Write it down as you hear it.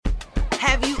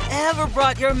Have you ever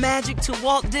brought your magic to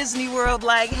Walt Disney World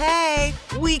like, hey,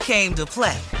 we came to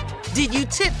play? Did you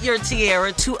tip your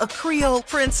tiara to a Creole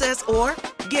princess or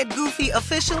get goofy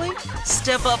officially?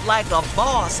 Step up like a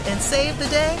boss and save the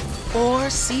day? Or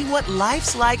see what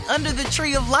life's like under the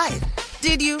tree of life?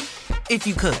 Did you? If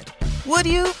you could. Would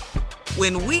you?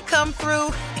 When we come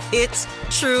through, it's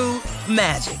true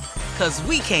magic. 'Cause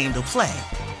we came to play.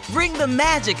 Bring the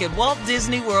magic at Walt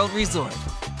Disney World Resort.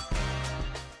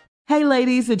 Hey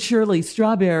ladies, it's Shirley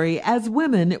Strawberry. As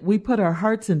women, we put our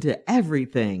hearts into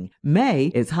everything.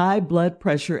 May is High Blood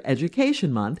Pressure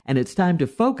Education Month, and it's time to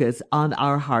focus on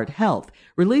our heart health.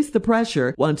 Release the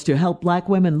Pressure wants to help Black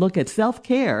women look at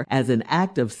self-care as an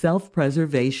act of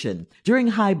self-preservation. During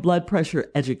High Blood Pressure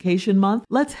Education Month,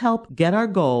 let's help get our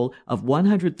goal of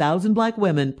 100,000 Black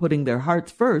women putting their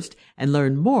hearts first and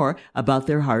learn more about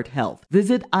their heart health.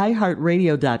 Visit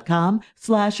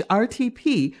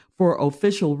iHeartRadio.com/RTP for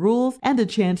official rules and a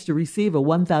chance to receive a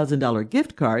 $1,000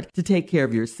 gift card to take care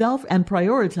of yourself and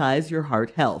prioritize your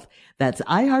heart health. That's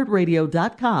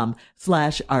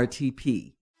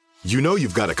iHeartRadio.com/RTP. You know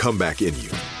you've got a comeback in you.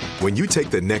 When you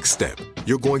take the next step,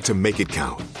 you're going to make it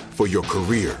count. For your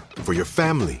career, for your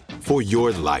family, for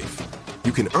your life.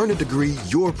 You can earn a degree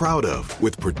you're proud of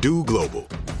with Purdue Global.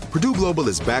 Purdue Global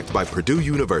is backed by Purdue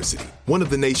University, one of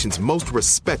the nation's most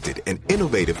respected and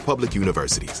innovative public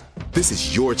universities. This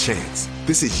is your chance.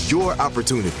 This is your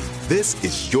opportunity. This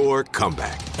is your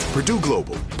comeback. Purdue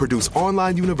Global, Purdue's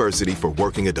online university for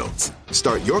working adults.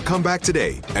 Start your comeback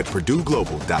today at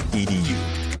purdueglobal.edu.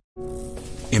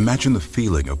 Imagine the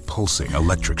feeling of pulsing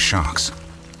electric shocks.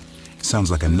 Sounds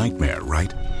like a nightmare,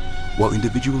 right? While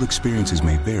individual experiences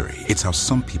may vary, it's how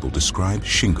some people describe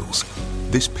shingles.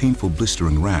 This painful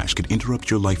blistering rash could interrupt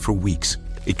your life for weeks.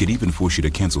 It could even force you to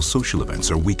cancel social events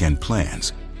or weekend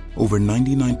plans. Over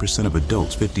 99% of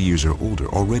adults 50 years or older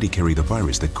already carry the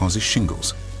virus that causes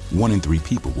shingles. 1 in 3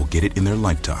 people will get it in their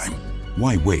lifetime.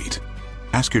 Why wait?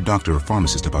 Ask your doctor or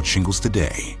pharmacist about shingles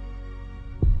today.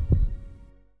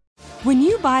 When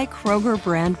you buy Kroger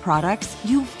brand products,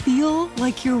 you feel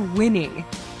like you're winning.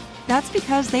 That's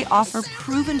because they offer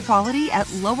proven quality at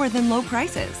lower than low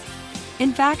prices.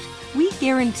 In fact, we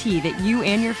guarantee that you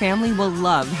and your family will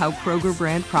love how Kroger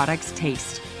brand products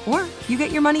taste, or you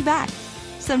get your money back.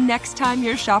 So next time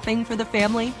you're shopping for the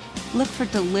family, look for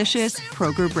delicious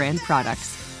Kroger brand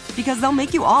products, because they'll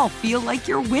make you all feel like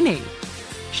you're winning.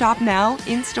 Shop now,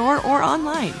 in-store, or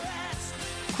online.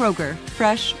 Kroger,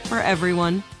 fresh for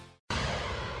everyone.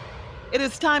 It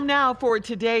is time now for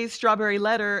today's Strawberry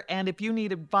Letter, and if you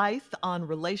need advice on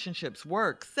relationships,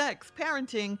 work, sex,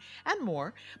 parenting, and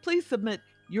more, please submit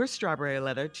your Strawberry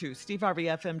Letter to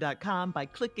steveharveyfm.com by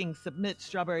clicking Submit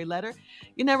Strawberry Letter.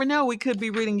 You never know, we could be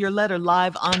reading your letter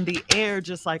live on the air,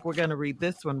 just like we're going to read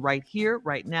this one right here,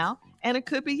 right now, and it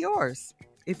could be yours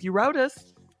if you wrote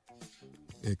us.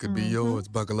 It could be yours.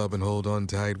 Buckle up and hold on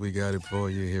tight. We got it for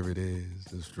you. Here it is,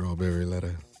 the Strawberry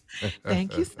Letter.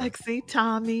 Thank you, sexy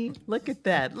Tommy. Look at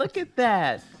that. Look at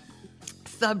that.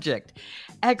 Subject,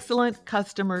 excellent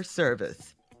customer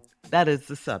service. That is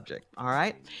the subject, all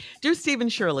right? Dear Steve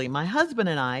and Shirley, my husband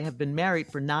and I have been married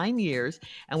for 9 years,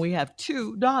 and we have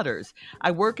 2 daughters.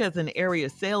 I work as an area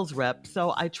sales rep,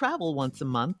 so I travel once a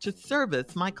month to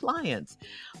service my clients.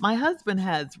 My husband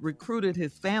has recruited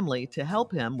his family to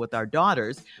help him with our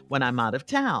daughters when I'm out of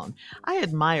town. I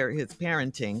admire his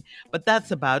parenting, but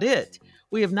that's about it.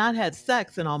 We have not had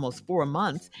sex in almost 4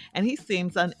 months, and he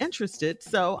seems uninterested,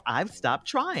 so I've stopped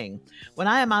trying. When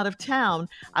I am out of town,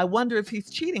 I wonder if he's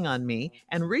cheating on me,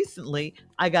 and recently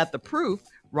I got the proof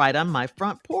right on my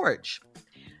front porch.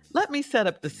 Let me set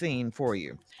up the scene for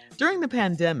you. During the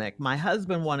pandemic, my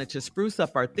husband wanted to spruce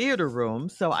up our theater room,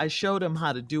 so I showed him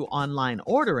how to do online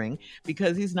ordering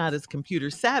because he's not as computer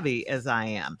savvy as I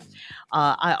am.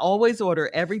 I always order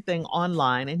everything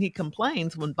online, and he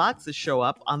complains when boxes show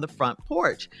up on the front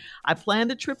porch. I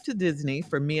planned a trip to Disney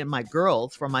for me and my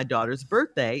girls for my daughter's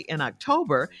birthday in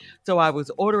October, so I was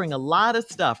ordering a lot of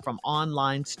stuff from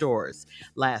online stores.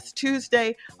 Last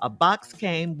Tuesday, a box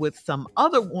came with some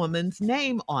other woman's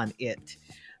name on it,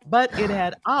 but it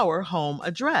had our home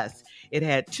address. It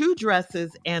had 2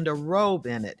 dresses and a robe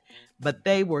in it, but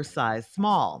they were size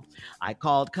small. I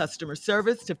called customer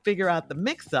service to figure out the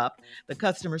mix-up. The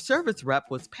customer service rep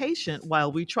was patient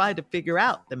while we tried to figure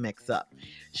out the mix-up.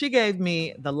 She gave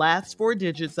me the last 4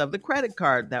 digits of the credit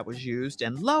card that was used,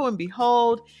 and lo and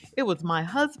behold, it was my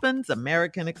husband's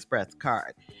American Express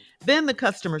card. Then the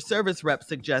customer service rep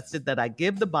suggested that I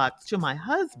give the box to my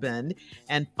husband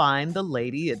and find the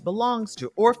lady it belongs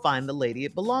to.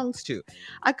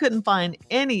 I couldn't find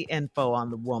any info on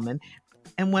the woman,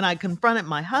 and when I confronted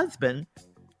my husband,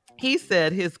 He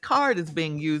said his card is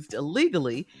being used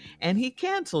illegally and he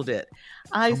canceled it.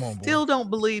 I still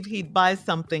don't believe he'd buy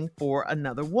something for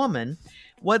another woman.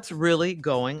 What's really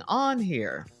going on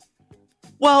here?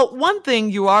 Well, one thing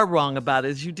you are wrong about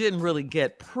is you didn't really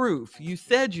get proof. You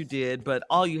said you did, but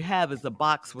all you have is a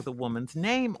box with a woman's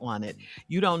name on it.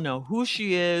 You don't know who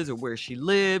she is or where she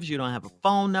lives. You don't have a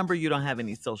phone number. You don't have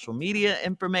any social media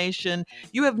information.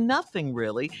 You have nothing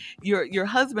really. Your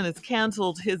husband has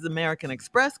canceled his American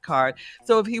Express card.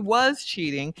 So if he was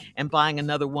cheating and buying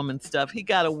another woman's stuff, he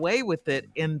got away with it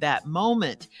in that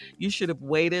moment. You should have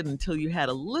waited until you had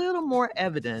a little more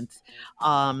evidence,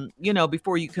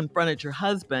 before you confronted your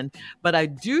husband. But I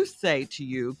do say to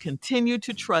you, continue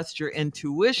to trust your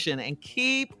intuition and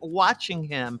keep watching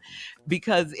him,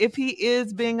 because if he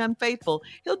is being unfaithful,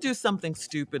 he'll do something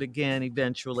stupid again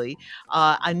eventually.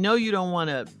 I know you don't want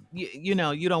to, you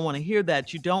don't want to hear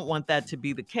that. You don't want that to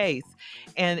be the case.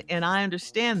 And I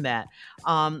understand that.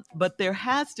 But there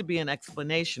has to be an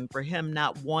explanation for him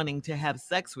not wanting to have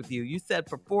sex with you. You said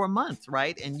for 4 months,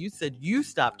 right? And you said you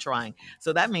stopped trying.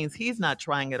 So that means he's not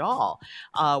trying at all.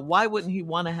 Why wouldn't he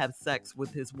want to have sex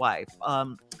with his wife?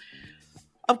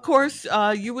 Of course,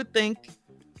 you would think,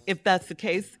 if that's the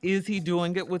case, is he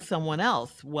doing it with someone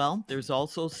else? Well, there's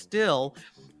also still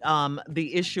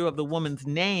the issue of the woman's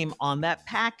name on that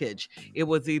package. It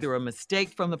was either a mistake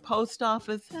from the post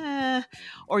office,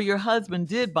 or your husband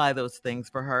did buy those things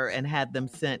for her and had them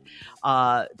sent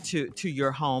to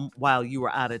your home while you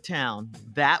were out of town.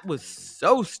 That was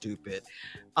so stupid.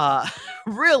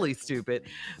 Really stupid.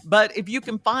 But if you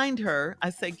can find her, I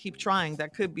say keep trying.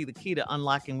 That could be the key to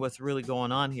unlocking what's really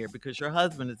going on here, because your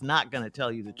husband is not going to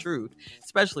tell you the truth,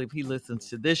 especially if he listens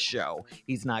to this show.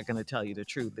 He's not going to tell you the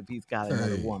truth if he's got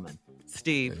another woman.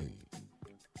 Steve,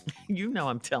 you know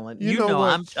I'm telling you.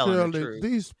 I'm telling Shirley, the truth.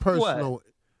 These personal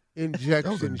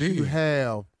injections you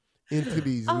have into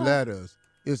these letters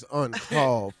is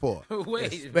uncalled for,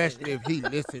 especially if he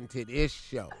listened to this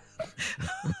show.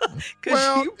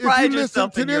 Because you pride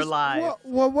yourself in your lives.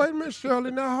 Well, wait a minute, Shirley.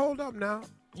 Now, hold up now.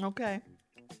 Okay.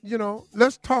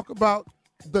 Let's talk about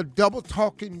the double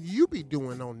talking you be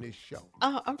doing on this show.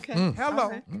 Okay. Hello.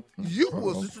 Okay.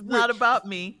 This is not about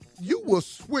me. You will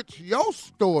switch your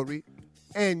story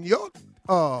and your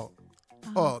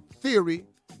theory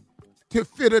to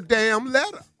fit a damn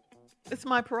letter. It's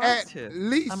my prerogative. At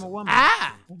least I'm a woman.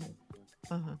 I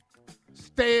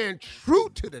stand true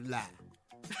to the lie.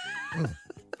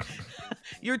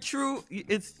 You're true.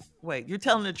 You're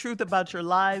telling the truth about your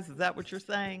lies? Is that what you're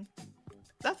saying?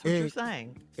 That's what you're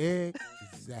saying.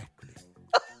 Exactly.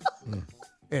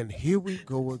 And here we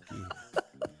go again.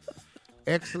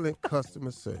 Excellent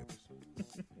customer service.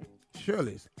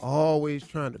 Shirley's always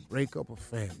trying to break up a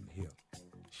family here.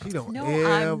 She don't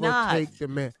ever take the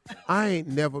man. I ain't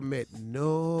never met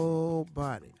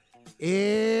nobody.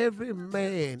 Every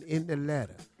man in the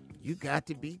letter, you got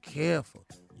to be careful.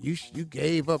 You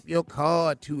gave up your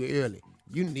card too early.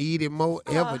 You needed more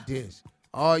evidence.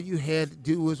 All you had to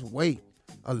do was wait.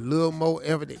 A little more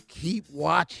evidence. Keep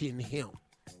watching him.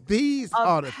 These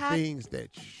are the things that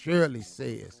Shirley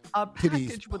says to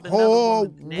these poor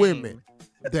women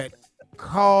that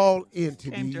call into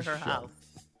these shows. House.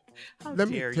 Let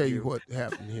me tell you what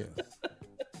happened here.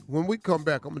 When we come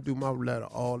back, I'm going to do my letter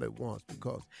all at once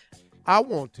because I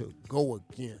want to go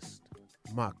against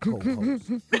my co-host.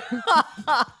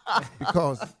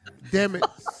 Because, damn it,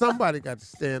 somebody got to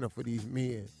stand up for these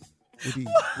men with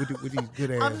these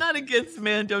good ass. I'm not against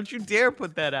men. Don't you dare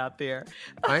put that out there.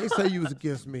 I ain't say you was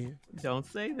against men. Don't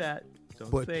say that.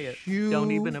 But say it. You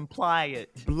don't even imply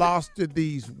it. Bluster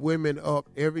these women up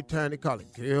every time they call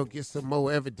it. Girl, get some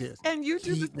more evidence. And you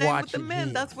do the same with the men.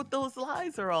 Him. That's what those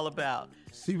lies are all about.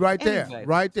 See, right there.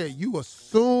 You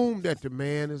assume that the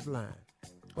man is lying.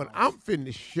 But I'm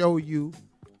finna show you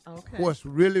what's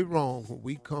really wrong when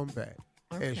we come back.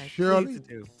 Okay, and Shirley,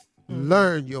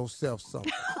 learn yourself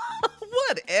something.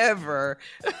 Whatever.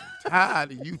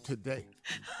 Tired of you today.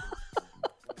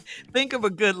 Think of a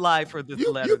good lie for this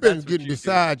letter. You've been getting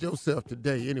beside yourself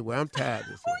today anyway. I'm tired of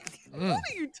this. What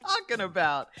are you talking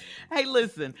about? Hey,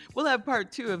 listen, we'll have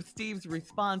part 2 of Steve's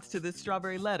response to this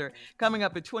strawberry letter coming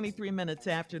up at 23 minutes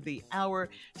after the hour.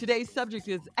 Today's subject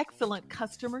is excellent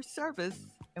customer service,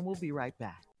 and we'll be right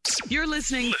back. You're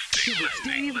listening to the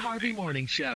Steve Harvey Morning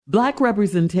Show. Black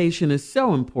representation is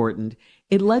so important.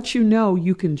 It lets you know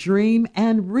you can dream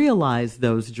and realize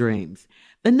those dreams.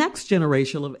 The next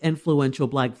generation of influential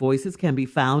Black voices can be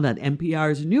found on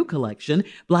NPR's new collection,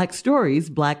 Black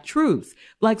Stories, Black Truths.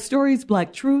 Black Stories,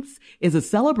 Black Truths is a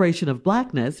celebration of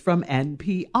Blackness from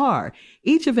NPR.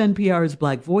 Each of NPR's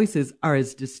Black voices are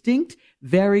as distinct,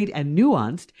 varied and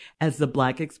nuanced as the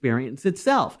Black experience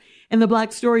itself. In the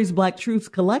Black Stories, Black Truths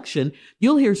collection,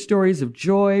 you'll hear stories of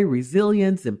joy,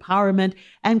 resilience, empowerment,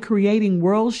 and creating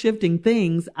world-shifting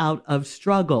things out of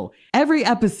struggle. Every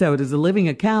episode is a living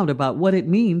account about what it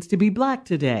means to be Black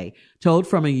today, told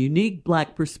from a unique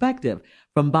Black perspective.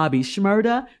 From Bobby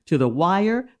Shmurda to The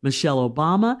Wire, Michelle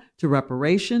Obama to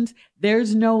reparations,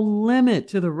 there's no limit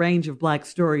to the range of Black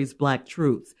stories, Black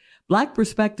truths. Black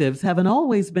perspectives haven't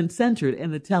always been centered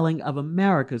in the telling of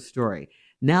America's story.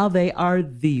 Now they are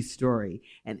the story.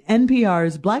 In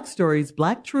NPR's Black Stories,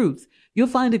 Black Truths, you'll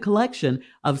find a collection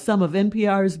of some of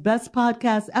NPR's best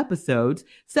podcast episodes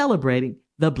celebrating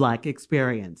the Black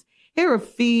experience. Hear a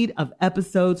feed of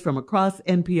episodes from across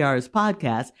NPR's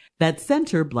podcasts that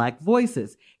center Black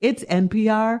voices. It's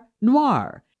NPR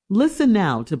Noir. Listen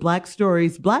now to Black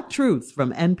Stories, Black Truths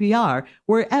from NPR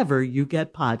wherever you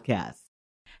get podcasts.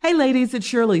 Hey ladies, it's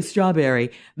Shirley Strawberry.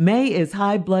 May is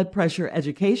High Blood Pressure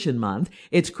Education Month.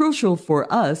 It's crucial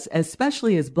for us,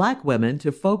 especially as Black women,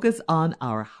 to focus on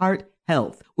our heart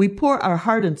health. We pour our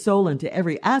heart and soul into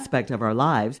every aspect of our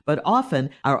lives, but often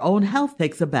our own health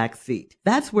takes a back seat.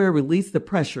 That's where Release the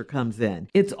Pressure comes in.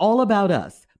 It's all about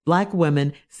us, Black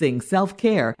women, seeing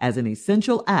self-care as an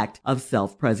essential act of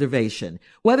self-preservation.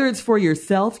 Whether it's for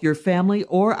yourself, your family,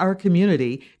 or our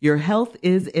community, your health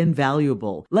is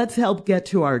invaluable. Let's help get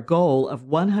to our goal of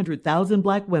 100,000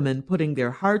 Black women putting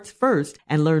their hearts first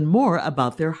and learn more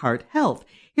about their heart health.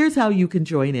 Here's how you can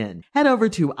join in. Head over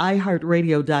to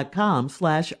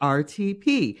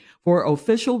iHeartRadio.com/RTP for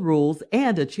official rules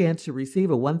and a chance to receive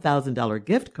a $1,000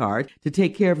 gift card to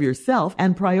take care of yourself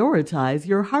and prioritize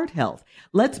your heart health.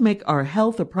 Let's make our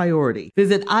health a priority.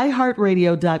 Visit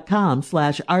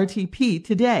iHeartRadio.com/RTP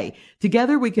today.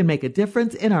 Together we can make a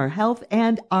difference in our health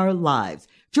and our lives.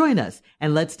 Join us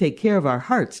and let's take care of our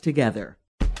hearts together.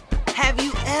 Have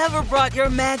you ever brought your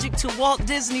magic to Walt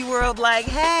Disney World like,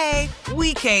 hey,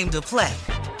 we came to play?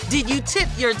 Did you tip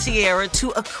your tiara to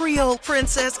a Creole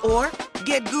princess or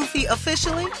get goofy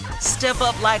officially? Step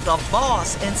up like a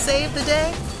boss and save the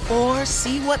day? Or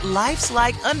see what life's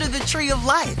like under the tree of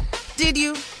life? Did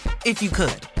you? If you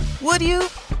could. Would you?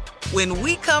 When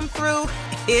we come through,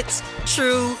 it's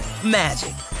true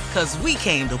magic. 'Cause we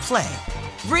came to play.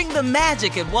 Bring the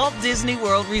magic at Walt Disney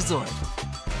World Resort.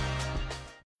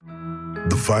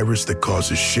 The virus that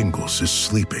causes shingles is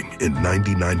sleeping in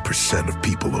 99% of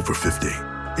people over 50.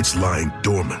 It's lying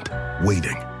dormant,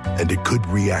 waiting, and it could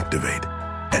reactivate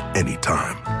at any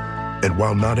time. And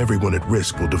while not everyone at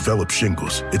risk will develop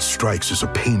shingles, it strikes as a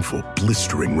painful,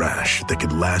 blistering rash that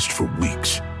can last for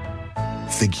weeks.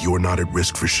 Think you're not at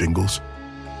risk for shingles?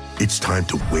 It's time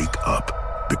to wake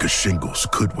up, because shingles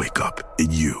could wake up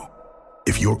in you.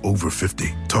 If you're over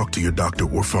 50, talk to your doctor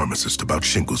or pharmacist about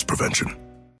shingles prevention.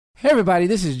 Hey everybody,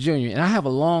 this is Junior, and I have a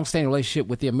long-standing relationship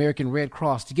with the American Red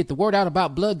Cross to get the word out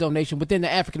about blood donation within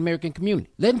the African American community,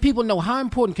 letting people know how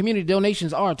important community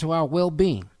donations are to our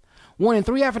well-being. 1 in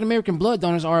 3 African American blood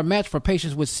donors are a match for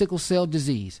patients with sickle cell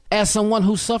disease. As someone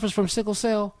who suffers from sickle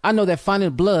cell, I know that finding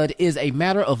blood is a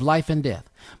matter of life and death.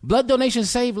 Blood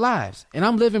donations save lives, and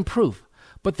I'm living proof.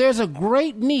 But there's a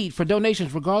great need for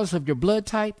donations regardless of your blood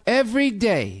type. Every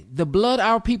day, the blood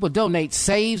our people donate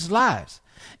saves lives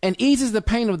and eases the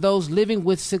pain of those living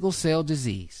with sickle cell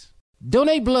disease.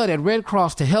 Donate blood at Red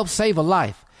Cross to help save a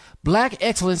life. Black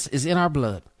excellence is in our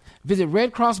blood. Visit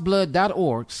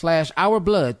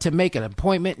redcrossblood.org/ourblood to make an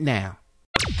appointment now.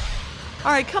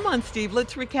 All right, come on, Steve.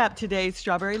 Let's recap today's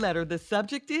Strawberry Letter. The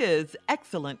subject is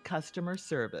excellent customer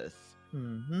service.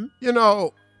 You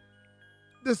know,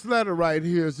 this letter right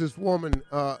here is this woman,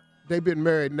 they've been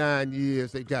married 9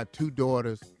 years. They got 2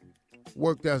 daughters.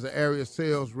 Worked as an area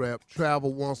sales rep,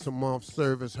 travel once a month,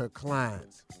 service her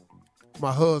clients.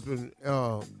 My husband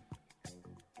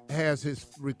has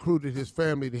recruited his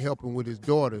family to help him with his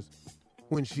daughters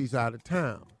when she's out of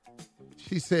town.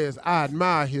 She says, I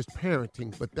admire his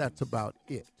parenting, but that's about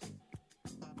it.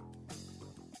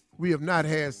 We have not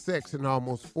had sex in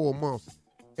almost 4 months,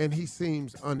 and he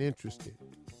seems uninterested.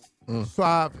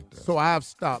 So I've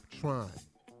stopped trying.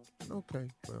 Okay,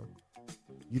 well.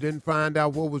 You didn't find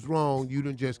out what was wrong. You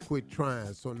didn't just quit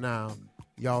trying. So now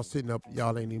y'all sitting up,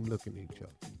 y'all ain't even looking at each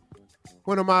other.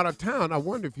 When I'm out of town, I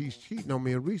wonder if he's cheating on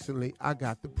me. And recently, I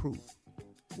got the proof.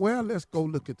 Well, let's go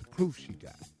look at the proof she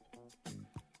got.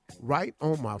 Right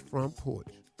on my front porch.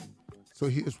 So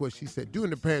here's what she said.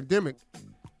 During the pandemic,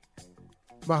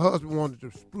 my husband wanted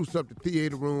to spruce up the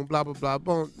theater room, blah, blah, blah,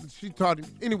 blah. She taught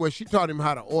him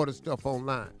how to order stuff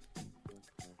online.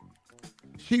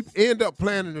 She ended up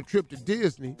planning a trip to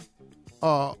Disney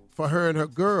for her and her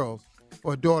girls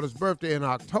for her daughter's birthday in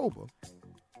October.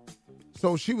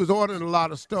 So she was ordering a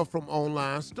lot of stuff from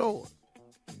online stores.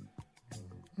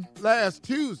 Last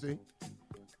Tuesday,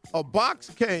 a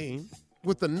box came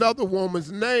with another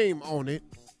woman's name on it,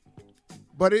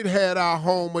 but it had our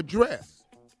home address.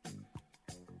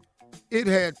 It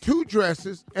had 2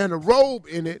 dresses and a robe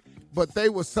in it, but they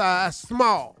were size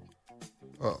small.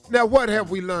 Now, what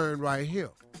have we learned right here?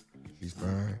 She's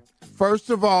fine. First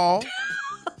of all,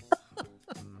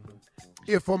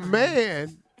 if a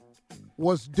man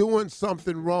was doing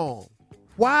something wrong,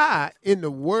 why in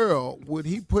the world would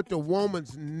he put the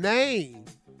woman's name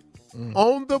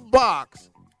on the box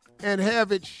and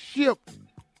have it shipped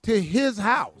to his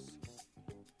house?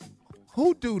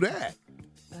 Who do that?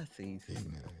 That's easy.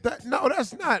 No,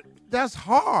 that's not. That's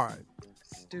hard.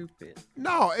 Stupid.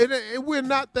 No, we're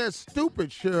not that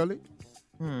stupid, Shirley.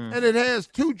 And it has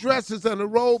 2 dresses and a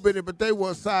robe in it, but they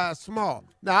were a size small.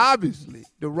 Now, obviously,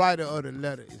 the writer of the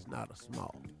letter is not a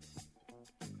small.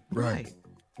 Right.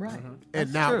 And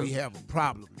That's now true. we have a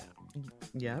problem now.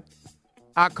 Yep.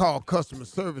 I called customer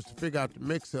service to figure out the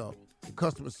mix-up. The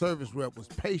customer service rep was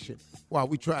patient while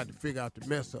we tried to figure out the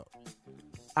mess-up.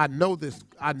 I know this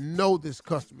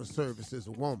customer service is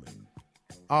a woman.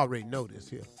 I already know this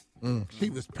here. She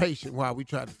was patient while we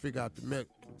tried to figure out the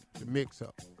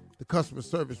mix-up. The customer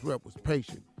service rep was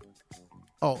patient.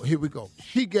 Oh, here we go.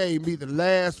 She gave me the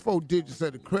last 4 digits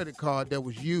of the credit card that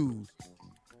was used.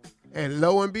 And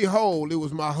lo and behold, it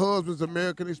was my husband's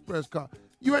American Express card.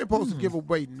 You ain't supposed to give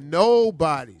away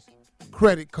nobody's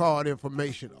credit card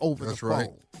information over the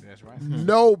phone. That's right.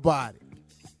 Nobody.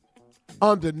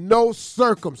 Under no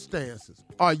circumstances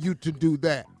are you to do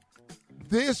that.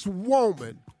 This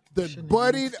woman that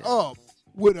buddied up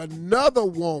with another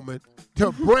woman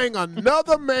to bring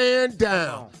another man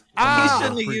down. He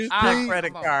shouldn't have used that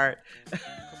credit card.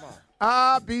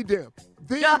 I'll be damned.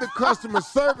 Then the customer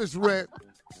service rep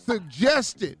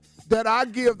suggested that I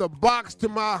give the box to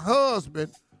my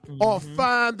husband or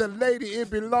find the lady it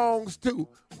belongs to.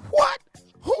 What?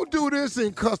 Who do this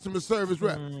in customer service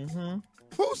rep?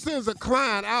 Who sends a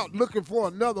client out looking for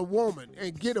another woman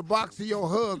and get a box to your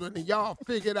husband and y'all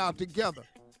figure it out together?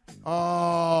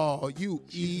 Oh, you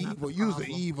evil. You's an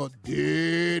evil,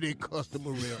 dirty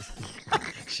customer rep.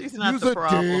 She's not the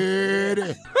problem.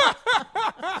 Dirty.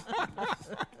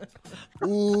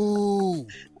 Ooh,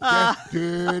 that's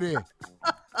dirty.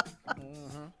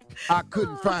 I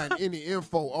couldn't find any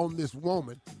info on this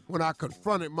woman when I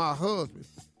confronted my husband.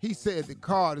 He said the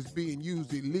card is being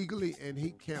used illegally and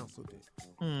he canceled it.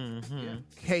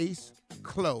 Case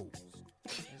closed.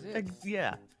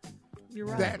 Yeah. You're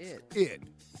right. That's it.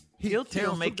 He Guilty will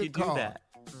canceled make the you do card. that.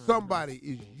 Somebody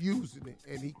is using it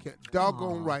and he can't.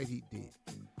 Doggone right he did.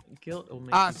 Guilt will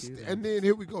make you do that. And then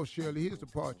here we go, Shirley. Here's the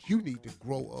part you need to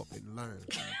grow up and learn.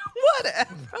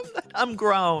 Whatever. I'm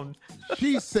grown.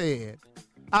 She said,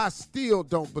 I still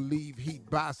don't believe he'd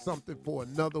buy something for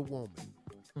another woman.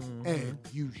 And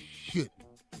you shouldn't.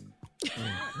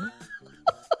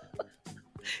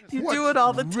 You What's do it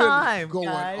all the really time, going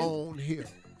guys. on here?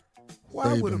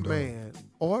 Why would a man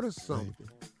order something,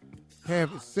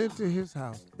 have it sent to his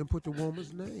house, and put the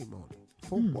woman's name on it?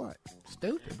 For what?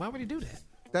 Stupid. Why would he do that?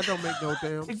 That don't make no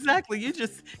damn sense. Exactly. You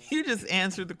just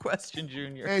answered the question,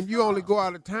 Junior. And you only go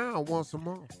out of town once a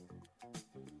month.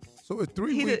 So in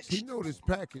 3 weeks, he know this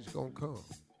package gonna come.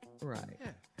 Right.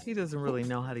 Yeah. He doesn't really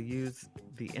know how to use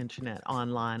the internet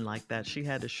online like that. She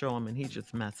had to show him, and he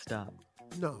just messed up.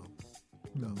 No.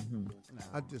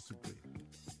 I disagree.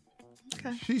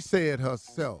 Okay. She said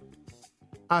herself,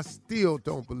 I still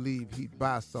don't believe he'd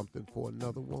buy something for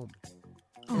another woman.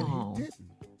 And he didn't.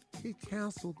 He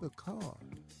canceled the card.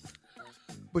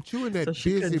 But you and that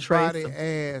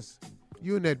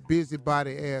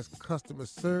busybody ass customer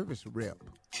service rep.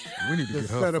 We need to get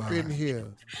her set up fired. in here.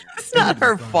 It's not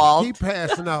her fault. He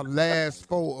passing out last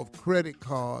 4 of credit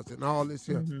cards and all this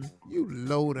here. You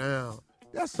low down.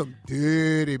 That's some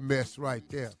dirty mess right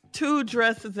there. 2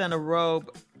 dresses and a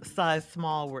robe, size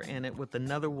small, were in it with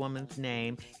another woman's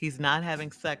name. He's not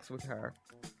having sex with her.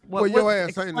 Your ass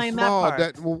ain't a explain small.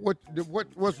 that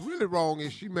part. What's really wrong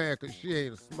is she mad because she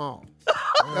ain't a small.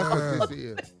 That's what this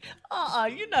is.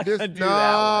 You're not gonna do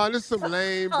that. This some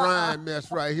lame Brian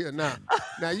mess right here. Now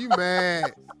you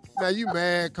mad. Now you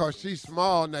mad because she's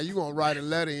small. Now you gonna write a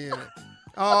letter in it.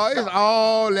 Oh, it's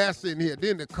all that's in here.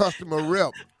 Then the customer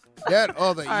rep, that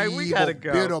other evil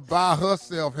bitter by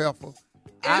herself heifer.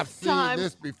 I've seen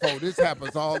this before. This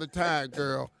happens all the time,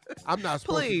 girl. I'm not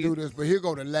supposed to do this, but here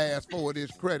go the last 4 of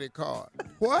this credit card.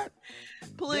 What?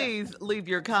 Please leave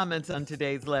your comments on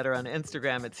today's letter on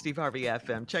Instagram at Steve Harvey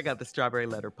FM. Check out the Strawberry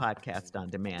Letter podcast on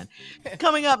demand.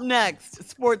 Coming up next,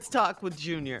 Sports Talk with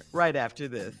Junior, right after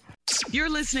this. You're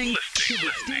listening to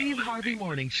the Steve Harvey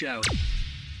Morning Show.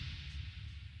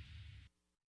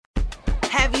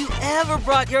 Have you ever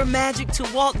brought your magic to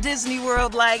Walt Disney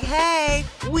World like, hey,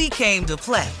 we came to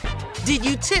play? Did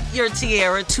you tip your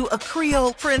tiara to a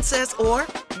Creole princess or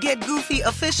get goofy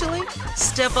officially?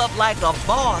 Step up like a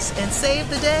boss and save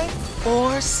the day?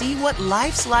 Or see what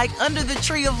life's like under the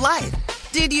tree of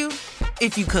life? Did you?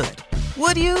 If you could.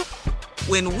 Would you?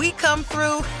 When we come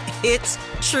through, it's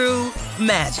true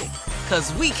magic.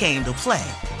 'Cause we came to play.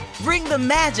 Bring the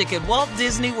magic at Walt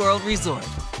Disney World Resort.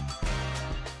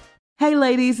 Hey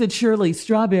ladies, it's Shirley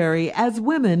Strawberry. As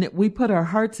women, we put our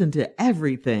hearts into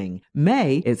everything.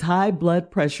 May is High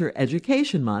Blood Pressure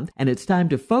Education Month, and it's time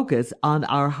to focus on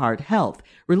our heart health.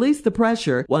 Release the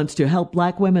Pressure wants to help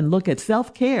Black women look at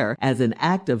self-care as an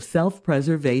act of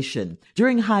self-preservation.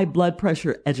 During High Blood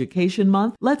Pressure Education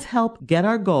Month, let's help get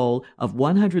our goal of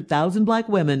 100,000 Black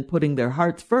women putting their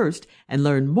hearts first and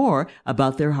learn more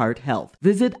about their heart health.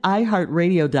 Visit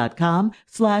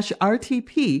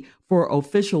iHeartRadio.com/RTP for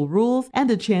official rules and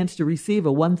a chance to receive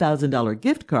a $1,000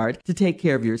 gift card to take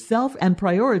care of yourself and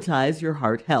prioritize your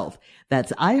heart health.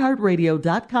 That's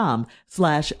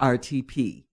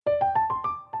iHeartRadio.com/RTP.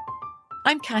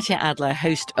 I'm Katya Adler,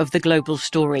 host of The Global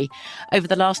Story. Over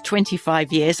the last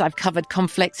 25 years, I've covered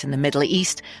conflicts in the Middle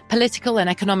East, political and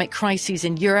economic crises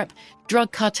in Europe,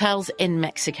 drug cartels in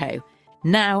Mexico.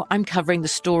 Now I'm covering the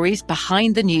stories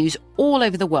behind the news all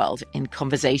over the world in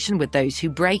conversation with those who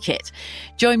break it.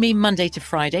 Join me Monday to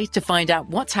Friday to find out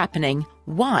what's happening,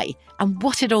 why, and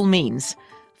what it all means.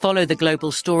 Follow The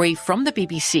Global Story from the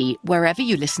BBC wherever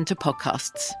you listen to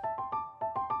podcasts.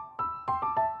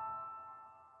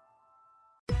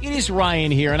 It is Ryan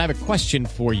here, and I have a question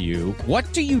for you.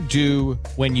 What do you do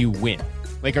when you win?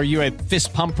 Like, are you a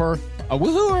fist pumper, a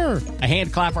woohooer, a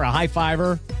hand clapper, a high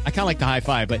fiver? I kind of like the high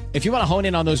five, but if you want to hone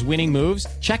in on those winning moves,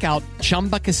 check out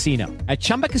Chumba Casino. At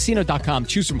ChumbaCasino.com,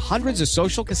 choose from hundreds of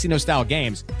social casino-style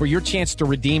games for your chance to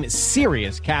redeem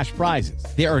serious cash prizes.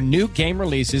 There are new game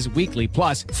releases weekly,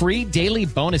 plus free daily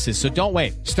bonuses, so don't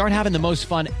wait. Start having the most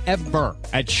fun ever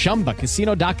at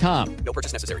ChumbaCasino.com. No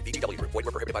purchase necessary. VGW. Void where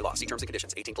prohibited by law. See terms and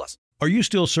conditions. 18+. Are you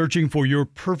still searching for your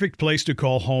perfect place to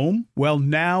call home? Well,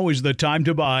 now is the time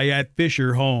to buy at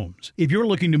Fisher Homes. If you're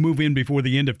looking to move in before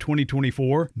the end of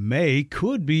 2024, May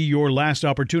could be your last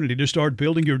opportunity to start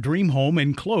building your dream home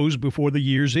and close before the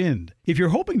year's end. If you're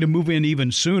hoping to move in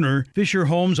even sooner, Fisher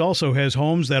Homes also has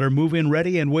homes that are move-in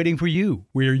ready and waiting for you,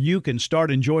 where you can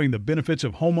start enjoying the benefits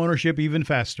of homeownership even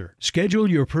faster. Schedule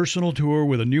your personal tour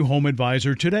with a new home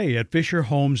advisor today at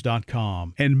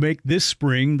FisherHomes.com and make this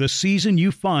spring the season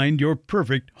you find your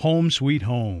perfect home sweet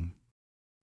home.